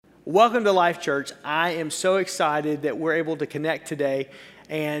Welcome to Life Church. I am so excited that we're able to connect today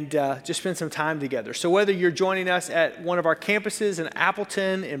and just spend some time together. So whether you're joining us at one of our campuses in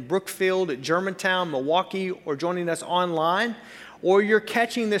Appleton, in Brookfield, at Germantown, Milwaukee, or joining us online, or you're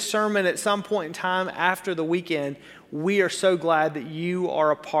catching this sermon at some point in time after the weekend, we are so glad that you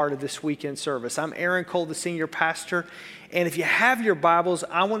are a part of this weekend service. I'm Aaron Cole, the senior pastor, and if you have your Bibles,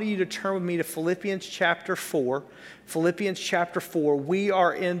 I want you to turn with me to Philippians chapter 4. Philippians chapter 4. We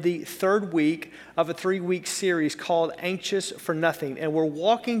are in the third week of a 3-week series called Anxious for Nothing, and we're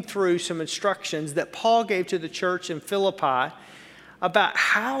walking through some instructions that Paul gave to the church in Philippi about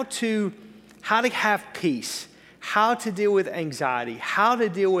how to have peace, how to deal with anxiety, how to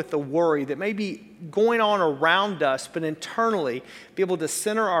deal with the worry that may be going on around us, but internally be able to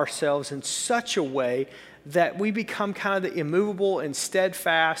center ourselves in such a way that we become kind of the immovable and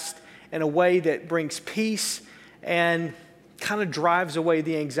steadfast in a way that brings peace and kind of drives away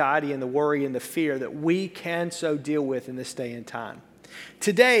the anxiety and the worry and the fear that we can so deal with in this day and time.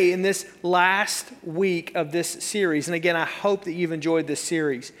 Today, in this last week of this series, and again, I hope that you've enjoyed this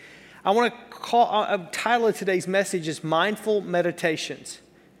series, I want to title of today's message is Mindful Meditations.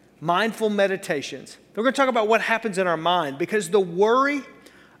 Mindful Meditations. We're going to talk about what happens in our mind, because the worry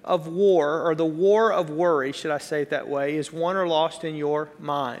of war, or the war of worry, should I say it that way, is won or lost in your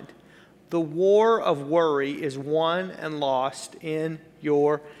mind. The war of worry is won and lost in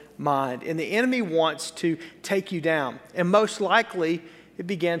your mind. And the enemy wants to take you down. And most likely, it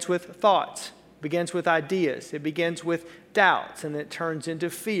begins with thoughts. It begins with ideas. It begins with doubts. And it turns into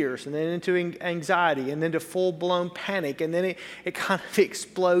fears. And then into anxiety. And then to full-blown panic. And then it kind of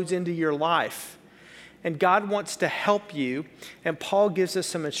explodes into your life. And God wants to help you. And Paul gives us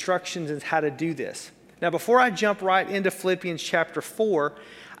some instructions on how to do this. Now, before I jump right into Philippians chapter 4,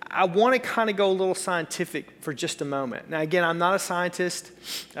 I want to kind of go a little scientific for just a moment. Now, again, I'm not a scientist.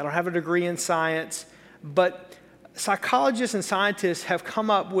 I don't have a degree in science. But psychologists and scientists have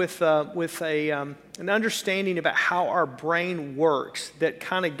come up with an understanding about how our brain works that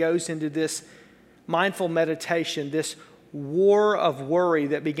kind of goes into this mindful meditation, this war of worry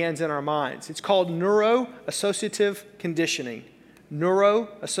that begins in our minds. It's called neuroassociative conditioning.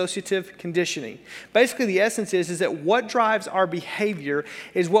 Neuroassociative conditioning. Basically, the essence is that what drives our behavior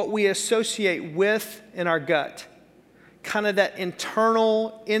is what we associate with in our gut. Kind of that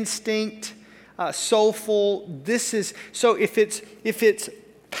internal instinct, soulful. So if it's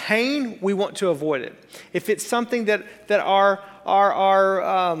pain, we want to avoid it. If it's something that our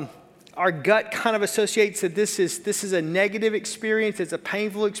gut kind of associates that this is a negative experience, it's a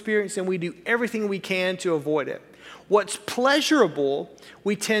painful experience, and we do everything we can to avoid it. What's pleasurable,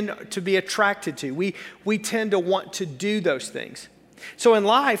 we tend to be attracted to. We tend to want to do those things. So in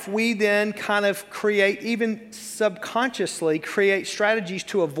life, we then kind of create, even subconsciously, create strategies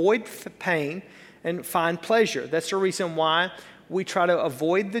to avoid pain and find pleasure. That's the reason why we try to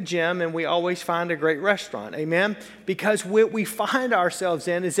avoid the gym and we always find a great restaurant. Amen? Because what we find ourselves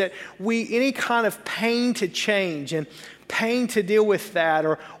in is that any kind of pain to change and pain to deal with that,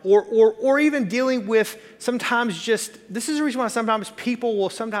 or even dealing with sometimes this is the reason why sometimes people will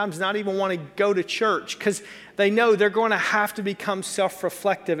sometimes not even want to go to church, because they know they're going to have to become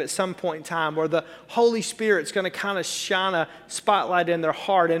self-reflective at some point in time, or the Holy Spirit's going to kind of shine a spotlight in their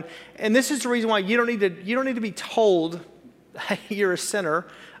heart. And this is the reason why you don't need to be told, hey, you're a sinner,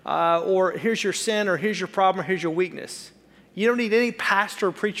 or here's your sin, or here's your problem, or here's your weakness. You don't need any pastor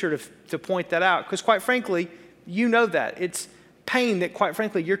or preacher to point that out, because quite frankly, you know that. It's pain that, quite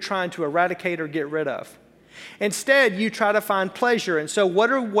frankly, you're trying to eradicate or get rid of. Instead, you try to find pleasure. And so what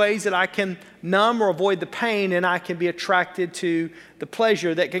are ways that I can numb or avoid the pain and I can be attracted to the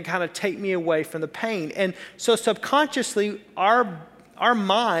pleasure that can kind of take me away from the pain? And so subconsciously, our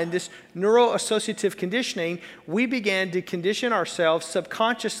mind, this neuroassociative conditioning, we began to condition ourselves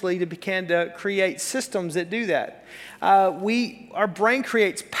subconsciously to begin to create systems that do that. Our brain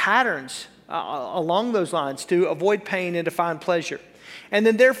creates patterns along those lines to avoid pain and to find pleasure. And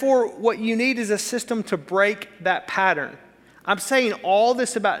then therefore, what you need is a system to break that pattern. I'm saying all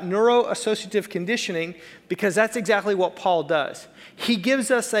this about neuroassociative conditioning because that's exactly what Paul does. He gives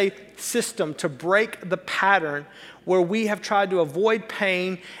us a system to break the pattern where we have tried to avoid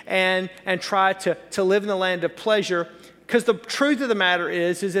pain and try to live in the land of pleasure. Because the truth of the matter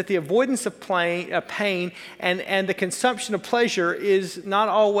is that the avoidance of pain and the consumption of pleasure is not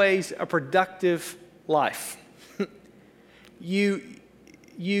always a productive life. You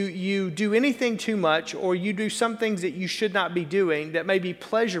do anything too much, or you do some things that you should not be doing that may be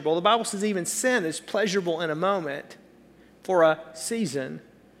pleasurable. The Bible says even sin is pleasurable in a moment for a season,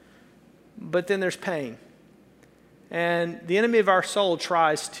 but then there's pain. And the enemy of our soul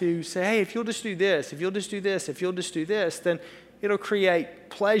tries to say, hey, if you'll just do this, if you'll just do this, if you'll just do this, then it'll create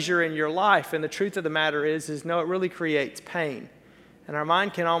pleasure in your life. And the truth of the matter is no, it really creates pain. And our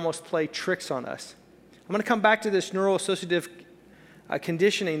mind can almost play tricks on us. I'm going to come back to this neuroassociative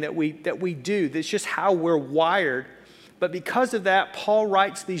conditioning that we do. That's just how we're wired. But because of that, Paul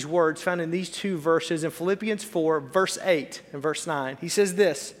writes these words found in these two verses in Philippians 4, verse 8 and verse 9. He says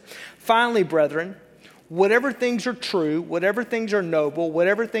this, finally, brethren, whatever things are true, whatever things are noble,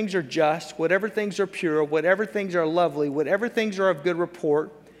 whatever things are just, whatever things are pure, whatever things are lovely, whatever things are of good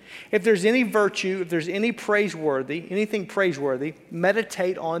report, if there's any virtue, if there's anything praiseworthy,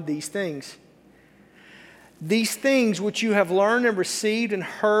 meditate on these things. These things which you have learned and received and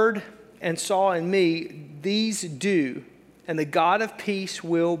heard and saw in me, these do, and the God of peace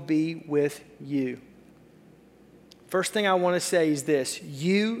will be with you. First thing I want to say is this.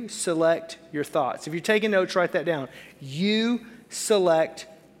 You select your thoughts. If you're taking notes, write that down. You select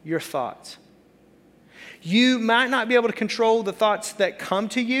your thoughts. You might not be able to control the thoughts that come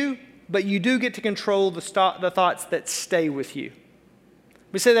to you, but you do get to control the thoughts that stay with you.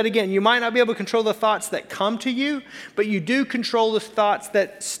 Let me say that again. You might not be able to control the thoughts that come to you, but you do control the thoughts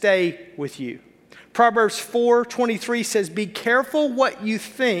that stay with you. Proverbs 4:23 says, be careful what you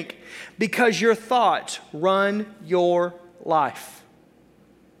think because your thoughts run your life.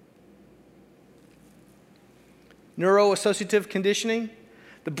 Neuroassociative conditioning,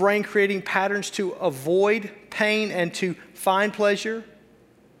 the brain creating patterns to avoid pain and to find pleasure.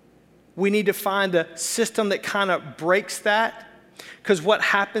 We need to find a system that kind of breaks that. Because what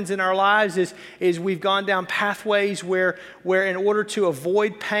happens in our lives is we've gone down pathways where in order to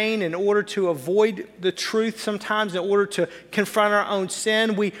avoid pain, in order to avoid the truth sometimes, in order to confront our own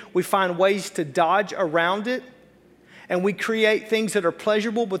sin, we find ways to dodge around it. And we create things that are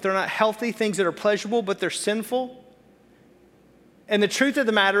pleasurable, but they're not healthy, things that are pleasurable, but they're sinful. And the truth of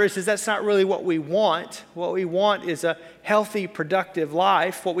the matter is that's not really what we want. What we want is a healthy, productive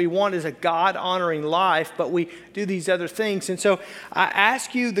life. What we want is a God-honoring life, but we do these other things. And so I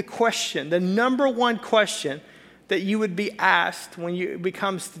ask you the question, the number one question that you would be asked when it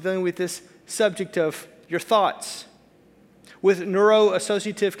becomes dealing with this subject of your thoughts, with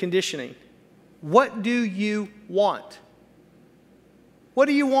neuroassociative conditioning. What do you want? What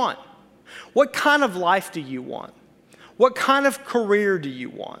do you want? What kind of life do you want? What kind of career do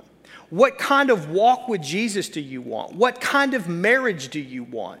you want? What kind of walk with Jesus do you want? What kind of marriage do you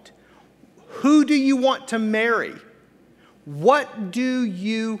want? Who do you want to marry? What do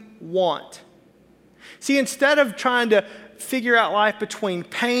you want? See, instead of trying to figure out life between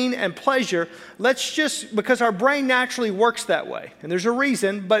pain and pleasure, because our brain naturally works that way. And there's a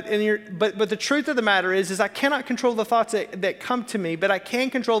reason, but the truth of the matter is I cannot control the thoughts that come to me, but I can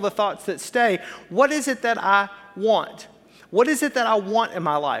control the thoughts that stay. What is it that I want? What is it that I want in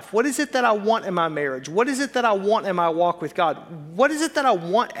my life? What is it that I want in my marriage? What is it that I want in my walk with God? What is it that I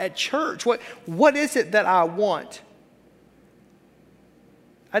want at church? What is it that I want?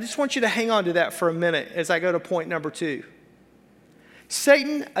 I just want you to hang on to that for a minute as I go to point number 2.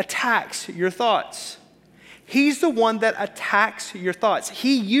 Satan attacks your thoughts. He's the one that attacks your thoughts.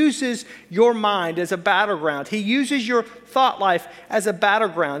 He uses your mind as a battleground. He uses your thought life as a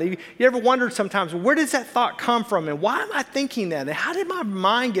battleground. You ever wondered sometimes, where does that thought come from? And why am I thinking that? And how did my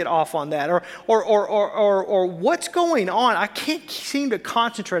mind get off on that? Or what's going on? I can't seem to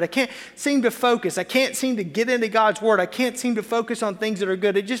concentrate. I can't seem to focus. I can't seem to get into God's word. I can't seem to focus on things that are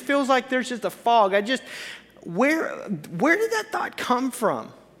good. It just feels like there's just a fog. Where did that thought come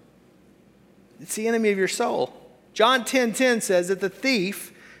from? It's the enemy of your soul. John 10:10 says that the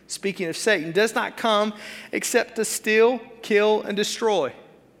thief, speaking of Satan, does not come except to steal, kill, and destroy.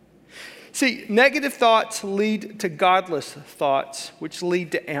 See, negative thoughts lead to godless thoughts, which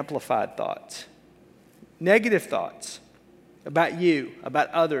lead to amplified thoughts. Negative thoughts about you, about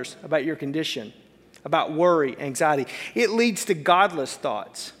others, about your condition, about worry, anxiety. It leads to godless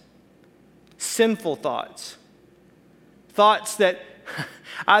thoughts, sinful thoughts, thoughts that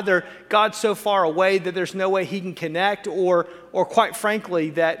either God's so far away that there's no way he can connect, or quite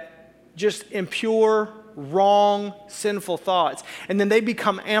frankly, that just impure, wrong, sinful thoughts. And then they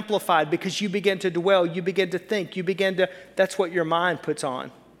become amplified because you begin to dwell, you begin to think, that's what your mind puts on.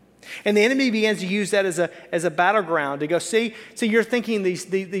 And the enemy begins to use that as a battleground to go, see, you're thinking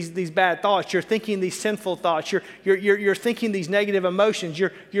these bad thoughts, you're thinking these sinful thoughts, you're thinking these negative emotions,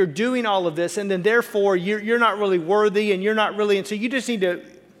 you're doing all of this, and then therefore you're not really worthy, and you're not really, and so you just need to,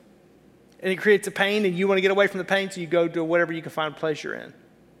 and it creates a pain, and you want to get away from the pain, so you go to whatever you can find pleasure in.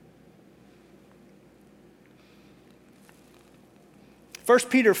 1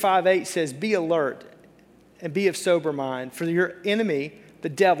 Peter 5:8 says, be alert and be of sober mind, for your enemy, the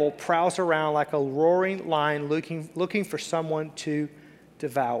devil, prowls around like a roaring lion looking for someone to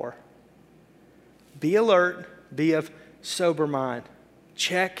devour. Be alert, be of sober mind.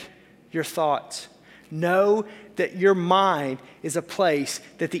 Check your thoughts. Know that your mind is a place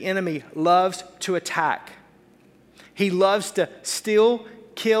that the enemy loves to attack. He loves to steal,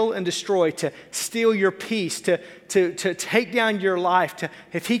 kill, and destroy, to steal your peace, to take down your life.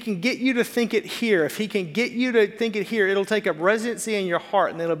 If he can get you to think it here, it'll take up residency in your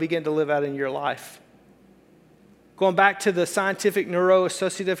heart, and then it'll begin to live out in your life. Going back to the scientific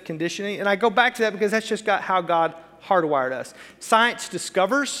neuroassociative conditioning, and I go back to that because that's just how God hardwired us. Science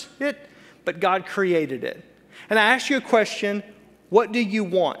discovers it, but God created it. And I ask you a question, what do you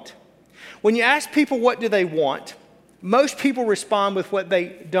want? When you ask people what do they want, most people respond with what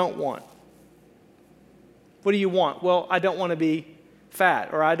they don't want. What do you want? Well, I don't want to be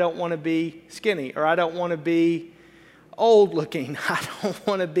fat, or I don't want to be skinny, or I don't want to be old looking. I don't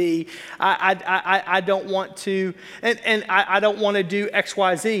want to be, I don't want to, and I don't want to do X,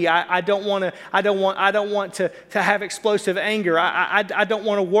 Y, Z. I don't want to have explosive anger. I don't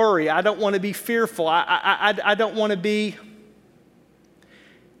want to worry. I don't want to be fearful. I don't want to be.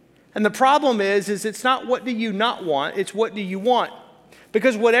 And the problem is it's not what do you not want, it's what do you want.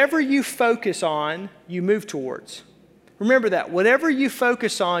 Because whatever you focus on, you move towards. Remember that. Whatever you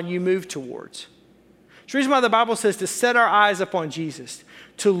focus on, you move towards. It's the reason why the Bible says to set our eyes upon Jesus,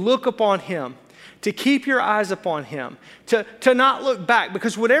 to look upon him, to keep your eyes upon him, to not look back.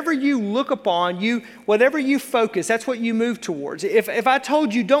 Because whatever you look upon, whatever you focus, that's what you move towards. If I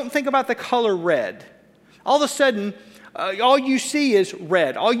told you don't think about the color red, all of a sudden, all you see is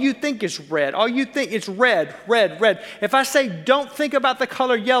red. All you think is red. All you think is red, red, red. If I say don't think about the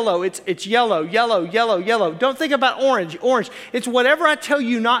color yellow, it's yellow, yellow, yellow, yellow. Don't think about orange, orange. It's whatever I tell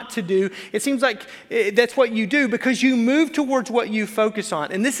you not to do. It seems like that's what you do because you move towards what you focus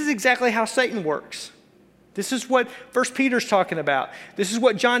on. And this is exactly how Satan works. This is what 1 Peter's talking about. This is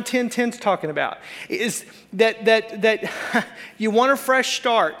what John 10:10's talking about. Is that you want a fresh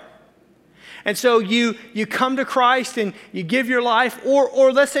start. And so you come to Christ and you give your life,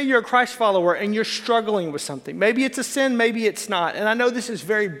 or let's say you're a Christ follower and you're struggling with something. Maybe it's a sin, maybe it's not. And I know this is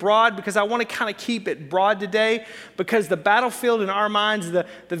very broad because I want to kind of keep it broad today because the battlefield in our minds, the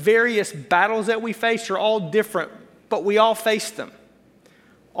various battles that we face are all different, but we all face them.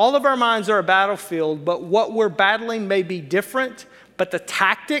 All of our minds are a battlefield, but what we're battling may be different, but the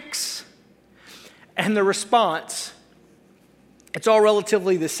tactics and the response, it's all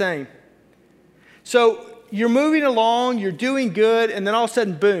relatively the same. So you're moving along, you're doing good, and then all of a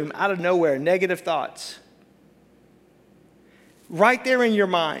sudden, boom, out of nowhere, negative thoughts. Right there in your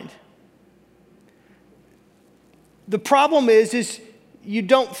mind. The problem is you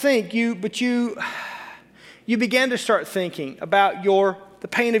don't think, but you begin to start thinking about the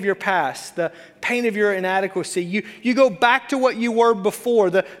pain of your past, the pain of your inadequacy. You go back to what you were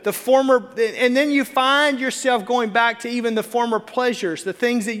before, the former, and then you find yourself going back to even the former pleasures, the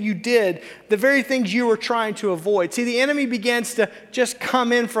things that you did, the very things you were trying to avoid. See, the enemy begins to just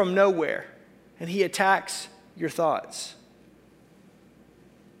come in from nowhere, and he attacks your thoughts.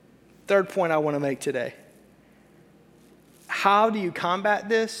 Third point I want to make today. How do you combat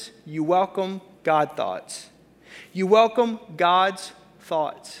this? You welcome God thoughts. You welcome God's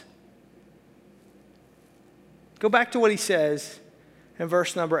thoughts. Go back to what he says in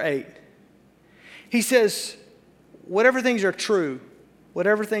verse number 8. He says, whatever things are true,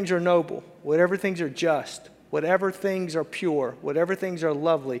 whatever things are noble, whatever things are just, whatever things are pure, whatever things are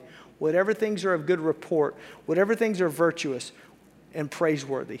lovely, whatever things are of good report, whatever things are virtuous and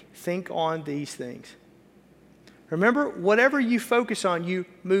praiseworthy, think on these things. Remember, whatever you focus on, you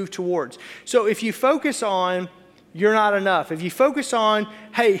move towards. So if you focus on you're not enough. If you focus on,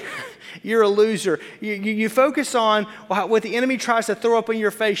 hey, you're a loser. You focus on what the enemy tries to throw up in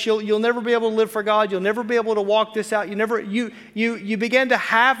your face. You'll never be able to live for God. You'll never be able to walk this out. You begin to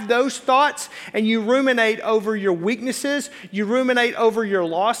have those thoughts and you ruminate over your weaknesses. You ruminate over your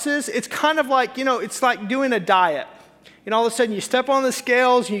losses. It's kind of like, it's like doing a diet. All of a sudden you step on the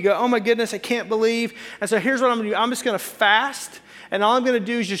scales and you go, oh my goodness, I can't believe. And so here's what I'm going to do. I'm just going to fast. And all I'm going to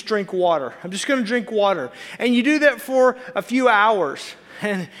do is just drink water. I'm just going to drink water. And you do that for a few hours.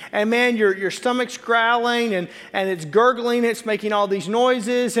 And man, your stomach's growling and it's gurgling. It's making all these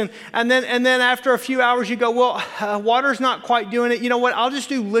noises. And then after a few hours, you go, well, water's not quite doing it. You know what? I'll just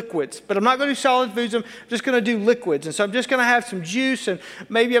do liquids. But I'm not going to do solid foods. I'm just going to do liquids. And so I'm just going to have some juice. And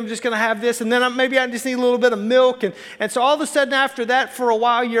maybe I'm just going to have this. And then maybe I just need a little bit of milk. And so all of a sudden after that, for a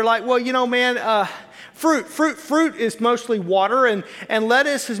while, you're like, well, man, Fruit is mostly water, and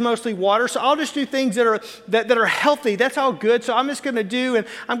lettuce is mostly water. So I'll just do things that are healthy. That's all good. So I'm just going to do, and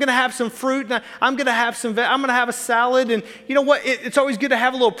I'm going to have some fruit, and I'm going to have I'm going to have a salad. And you know what? It's always good to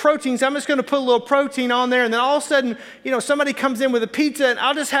have a little protein. So I'm just going to put a little protein on there. And then all of a sudden, somebody comes in with a pizza, and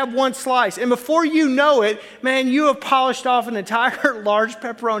I'll just have one slice. And before you know it, man, you have polished off an entire large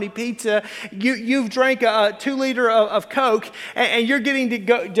pepperoni pizza. You've drank a 2-liter of Coke, and you're getting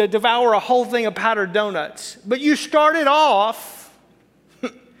to devour a whole thing of powdered donuts. But you started off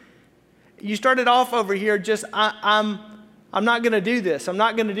over here just, I'm not going to do this. I'm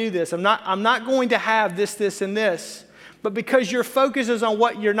not going to do this. I'm not going to have this, and this. But because your focus is on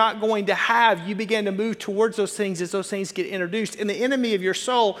what you're not going to have, you begin to move towards those things as those things get introduced. And the enemy of your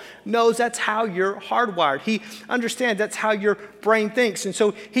soul knows that's how you're hardwired. He understands that's how your brain thinks. And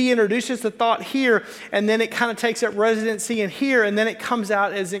so he introduces the thought here, and then it kind of takes up residency in here, and then it comes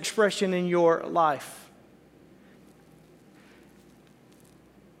out as an expression in your life.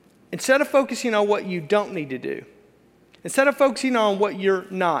 Instead of focusing on what you don't need to do, instead of focusing on what you're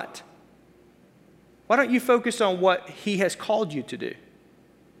not, why don't you focus on what he has called you to do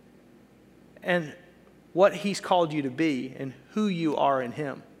and what he's called you to be and who you are in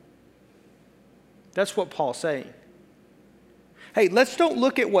him? That's what Paul's saying. Hey, let's don't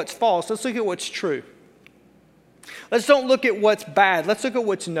look at what's false. Let's look at what's true. Let's don't look at what's bad. Let's look at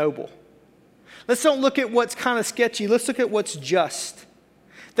what's noble. Let's don't look at what's kind of sketchy. Let's look at what's just.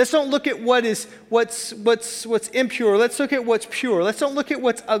 Let's don't look at what's impure. Let's look at what's pure. Let's don't look at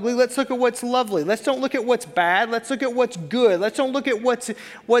what's ugly. Let's look at what's lovely. Let's don't look at what's bad. Let's look at what's good. Let's don't look at what's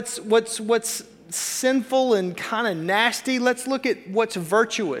sinful and kind of nasty. Let's look at what's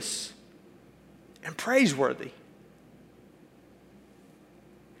virtuous and praiseworthy.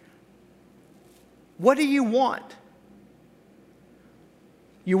 What do you want?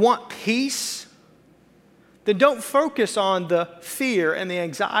 You want peace? Then don't focus on the fear and the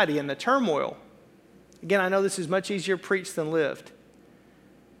anxiety and the turmoil. Again, I know this is much easier preached than lived.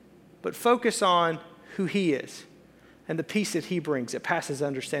 But focus on who he is and the peace that he brings that passes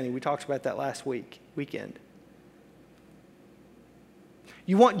understanding. We talked about that last weekend.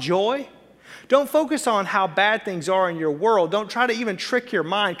 You want joy? Don't focus on how bad things are in your world. Don't try to even trick your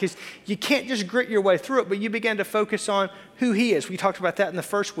mind, because you can't just grit your way through it, but you begin to focus on who he is. We talked about that in the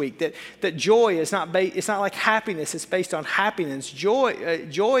first week, that joy is it's not like happiness. It's based on happiness. Joy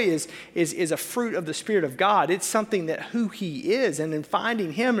is a fruit of the Spirit of God. It's something that who he is, and in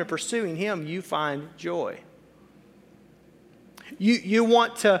finding him and pursuing him, you find joy. You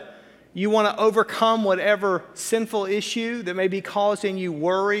want to overcome whatever sinful issue that may be causing you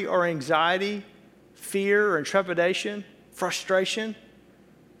worry or anxiety, fear or trepidation, frustration.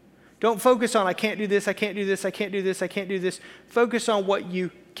 Don't focus on, I can't do this, I can't do this, I can't do this, I can't do this. Focus on what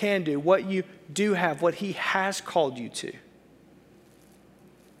you can do, what you do have, what he has called you to.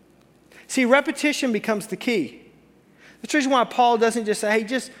 See, repetition becomes the key. That's the reason why Paul doesn't just say, hey,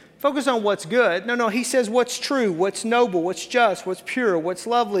 just focus on what's good. No, he says what's true, what's noble, what's just, what's pure, what's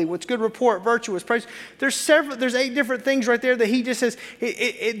lovely, what's good report, virtuous, praise. There's 8 different things right there that he just says,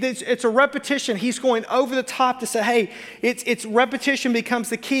 it's a repetition. He's going over the top to say, hey, it's repetition becomes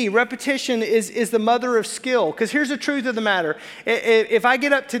the key. Repetition is the mother of skill. Because here's the truth of the matter. If I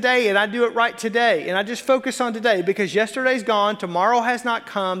get up today and I do it right today, and I just focus on today, because yesterday's gone, tomorrow has not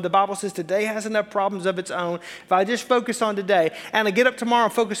come. The Bible says today has enough problems of its own. If I just focus on today, and I get up tomorrow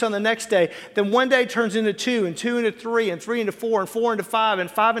and focus on the next day, then one day turns into 2, and 2 into 3, and 3 into 4, and 4 into 5, and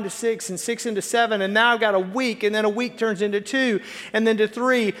 5 into 6, and 6 into 7, and now I've got a week, and then a week turns into 2, and then to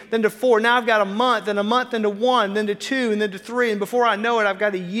 3, then to 4. Now I've got a month into 1, then to 2, and then to 3, and before I know it, I've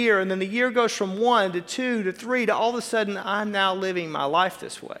got a year, and then the year goes from 1 to 2 to 3 to all of a sudden I'm now living my life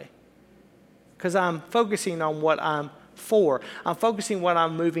this way because I'm focusing on what I'm for. I'm focusing what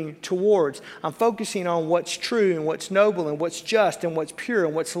I'm moving towards. I'm focusing on what's true and what's noble and what's just and what's pure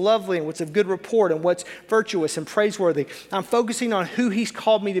and what's lovely and what's of good report and what's virtuous and praiseworthy. I'm focusing on who he's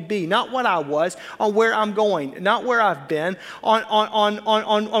called me to be, not what I was, on where I'm going, not where I've been,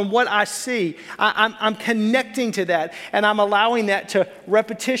 on what I see. I'm connecting to that, and I'm allowing that to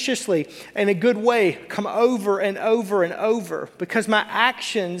repetitiously, in a good way, come over and over and over, because my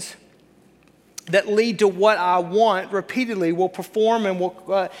actions that lead to what I want repeatedly will perform and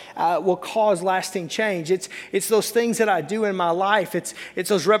will cause lasting change. It's those things that I do in my life. It's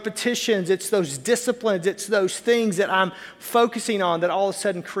those repetitions. It's those disciplines. It's those things that I'm focusing on that all of a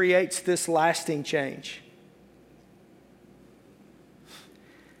sudden creates this lasting change.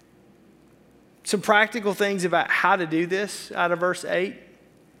 Some practical things about how to do this out of verse 8.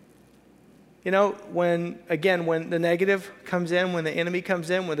 when the negative comes in, when the enemy comes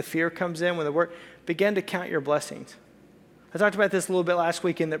in, when the fear comes in, when the word, begin to count your blessings. I talked about this a little bit last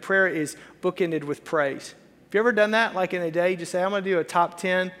week, and that prayer is bookended with praise. Have you ever done that? Like in a day, just say, I'm going to do a top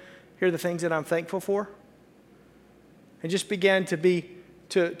 10. Here are the things that I'm thankful for. And just begin to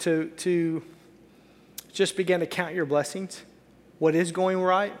just begin to count your blessings. What is going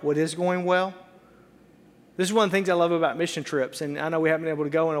right? What is going well? This is one of the things I love about mission trips, and I know we haven't been able to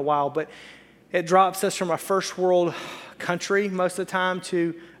go in a while, but it drops us from a first world country most of the time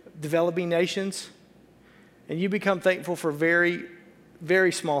to developing nations. And you become thankful for very,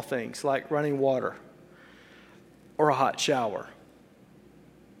 very small things like running water or a hot shower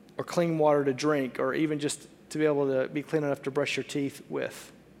or clean water to drink or even just to be able to be clean enough to brush your teeth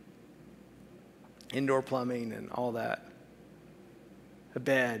with. Indoor plumbing and all that. A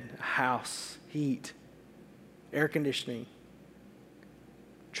bed, a house, heat, air conditioning,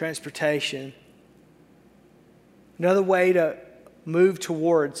 transportation. Another way to move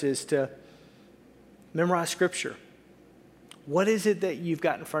towards is to memorize Scripture. What is it that you've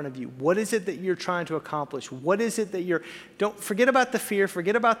got in front of you? What is it that you're trying to accomplish? What is it that don't forget about the fear,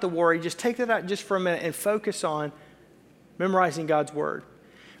 forget about the worry. Just take that out just for a minute and focus on memorizing God's Word.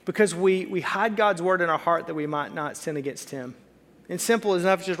 Because we hide God's Word in our heart that we might not sin against Him. And simple as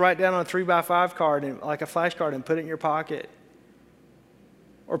enough, just write down on a 3x5 card, and like a flashcard, and put it in your pocket.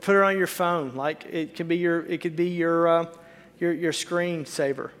 Or put it on your phone. Like it could be your screen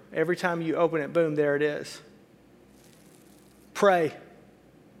saver. Every time you open it, boom, there it is. Pray.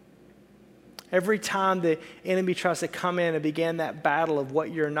 Every time the enemy tries to come in and begin that battle of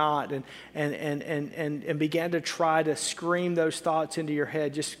what you're not and begin to try to scream those thoughts into your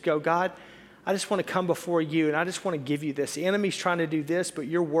head, just go, God, I just want to come before you and I just want to give you this. The enemy's trying to do this, but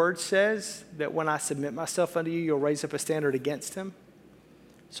your word says that when I submit myself unto you, you'll raise up a standard against him.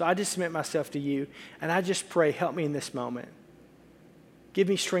 So I just submit myself to you and I just pray, help me in this moment. Give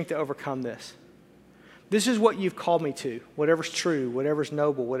me strength to overcome this. This is what you've called me to. Whatever's true, whatever's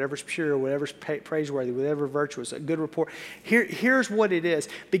noble, whatever's pure, whatever's praiseworthy, whatever virtuous, a good report. Here's what it is.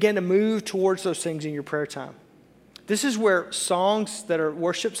 Begin to move towards those things in your prayer time. This is where songs that are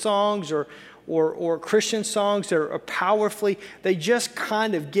worship songs or Christian songs that are powerfully, they just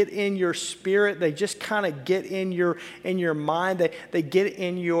kind of get in your spirit. They just kind of get in your mind. They get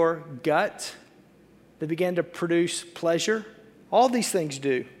in your gut. They begin to produce pleasure. All these things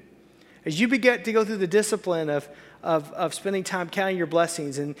do. As you begin to go through the discipline of spending time counting your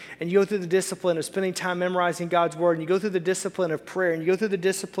blessings and you go through the discipline of spending time memorizing God's word and you go through the discipline of prayer and you go through the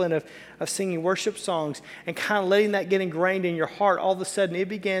discipline of singing worship songs and kind of letting that get ingrained in your heart, all of a sudden it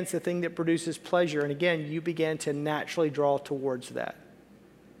begins the thing that produces pleasure. And again, you begin to naturally draw towards that.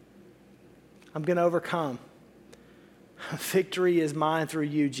 I'm going to overcome. Victory is mine through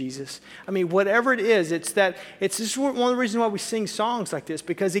you, Jesus. I mean, whatever it is, it's just one of the reasons why we sing songs like this,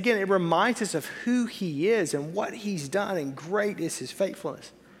 because again, it reminds us of who he is and what he's done, and great is his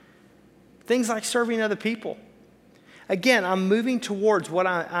faithfulness. Things like serving other people. Again, I'm moving towards what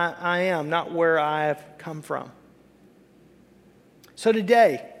I am, not where I have come from. So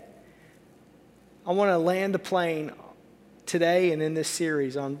today, I want to land the plane today and in this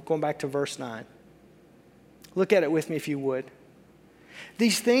series on going back to verse 9. Look at it with me if you would.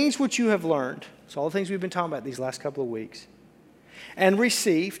 These things which you have learned, so all the things we've been talking about these last couple of weeks, and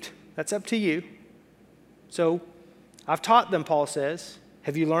received, that's up to you. So I've taught them, Paul says.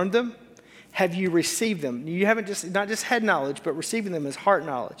 Have you learned them? Have you received them? You haven't not just head knowledge, but receiving them as heart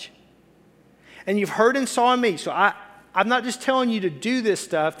knowledge. And you've heard and saw in me. So I'm not just telling you to do this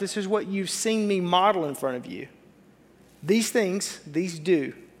stuff. This is what you've seen me model in front of you. These things, these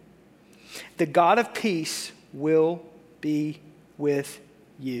do. The God of peace will be with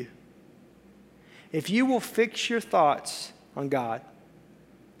you. If you will fix your thoughts on God,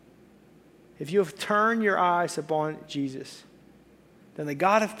 if you'll turn your eyes upon Jesus, then the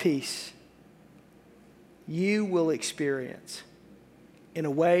God of peace you will experience in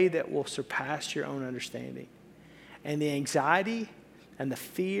a way that will surpass your own understanding. And the anxiety and the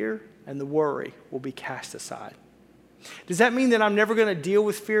fear and the worry will be cast aside. Does that mean that I'm never going to deal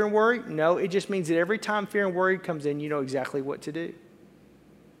with fear and worry? No, it just means that every time fear and worry comes in, you know exactly what to do.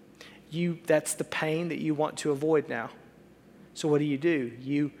 That's the pain that you want to avoid now. So what do?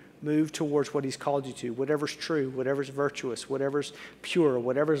 You move towards what he's called you to. Whatever's true, whatever's virtuous, whatever's pure,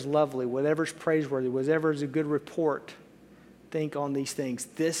 whatever's lovely, whatever's praiseworthy, whatever's a good report. think on these things.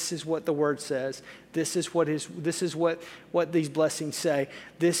 This is what the word says. This is what these blessings say.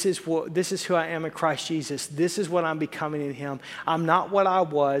 This is who I am in Christ Jesus. This is what I'm becoming in him. I'm not what I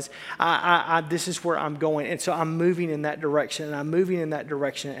was. This is where I'm going. And so I'm moving in that direction, and I'm moving in that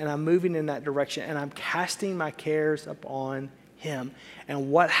direction, and I'm moving in that direction, and I'm casting my cares upon him. And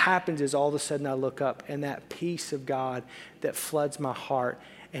what happens is all of a sudden I look up, and that peace of God that floods my heart,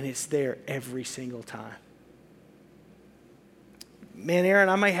 and it's there every single time. Man, Aaron,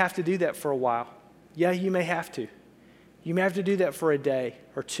 I may have to do that for a while. Yeah, you may have to. You may have to do that for a day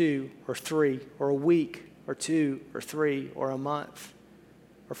or two or three or a week or two or three or a month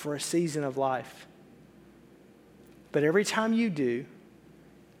or for a season of life. But every time you do,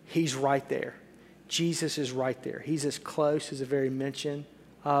 he's right there. Jesus is right there. He's as close as the very mention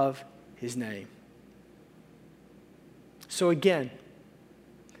of his name. So again,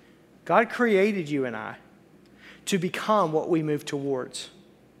 God created you and I to become what we move towards.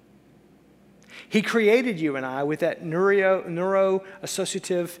 He created you and I with that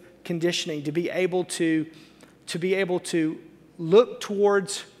neuro-associative conditioning to be able to look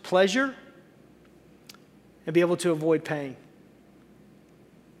towards pleasure and be able to avoid pain.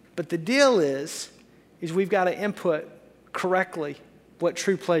 But the deal is we've got to input correctly what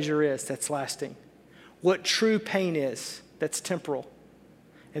true pleasure is that's lasting, what true pain is that's temporal,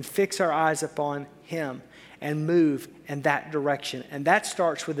 and fix our eyes upon him and move in that direction. And that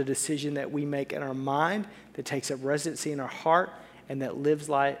starts with a decision that we make in our mind that takes up residency in our heart and that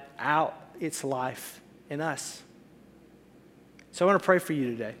lives out its life in us. So I want to pray for you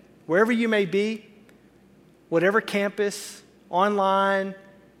today. Wherever you may be, whatever campus, online,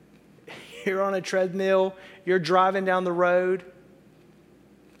 you're on a treadmill, you're driving down the road,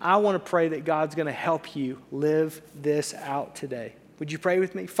 I want to pray that God's going to help you live this out today. Would you pray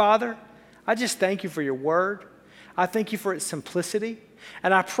with me? Father, I just thank you for your word. I thank you for its simplicity.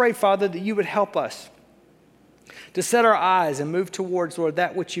 And I pray, Father, that you would help us to set our eyes and move towards, Lord,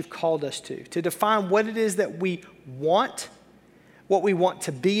 that which you've called us to define what it is that we want, what we want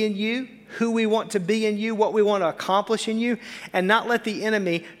to be in you, who we want to be in you, what we want to accomplish in you, and not let the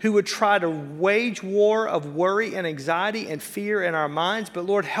enemy who would try to wage war of worry and anxiety and fear in our minds, but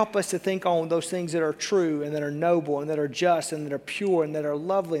Lord, help us to think on those things that are true and that are noble and that are just and that are pure and that are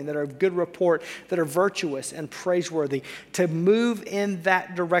lovely and that are of good report, that are virtuous and praiseworthy, to move in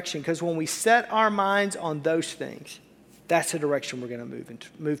that direction. Because when we set our minds on those things, that's the direction we're going to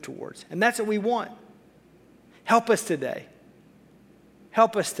move towards. And that's what we want. Help us today.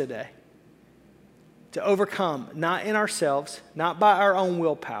 Help us today to overcome, not in ourselves, not by our own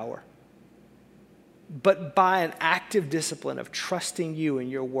willpower, but by an active discipline of trusting you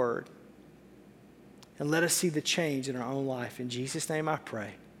and your word. And let us see the change in our own life. In Jesus' name I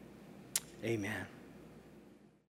pray. Amen.